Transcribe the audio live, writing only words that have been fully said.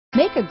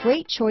Make a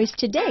great choice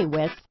today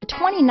with the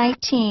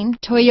 2019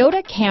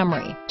 Toyota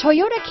Camry.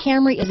 Toyota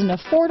Camry is an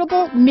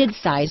affordable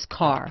mid-size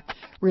car,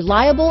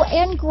 reliable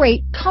and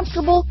great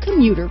comfortable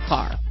commuter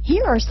car.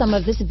 Here are some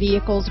of this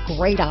vehicle's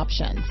great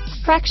options: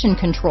 traction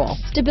control,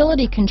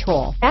 stability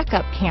control,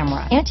 backup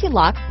camera,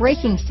 anti-lock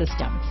braking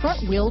system,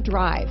 front wheel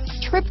drive,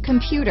 trip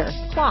computer,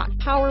 clock,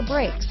 power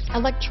brakes,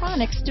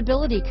 electronic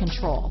stability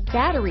control,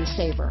 battery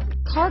saver,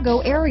 cargo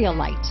area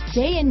light,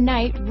 day and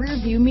night rear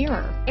view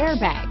mirror,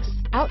 airbags,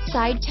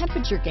 outside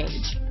temperature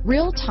gauge,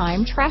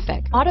 real-time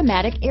traffic,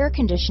 automatic air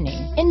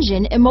conditioning,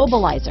 engine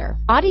immobilizer,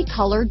 body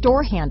color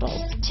door handles,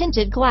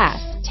 tinted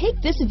glass.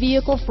 Take this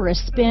vehicle for a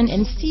spin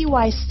and see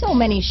why so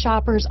many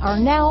shoppers are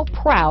now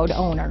proud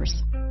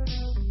owners.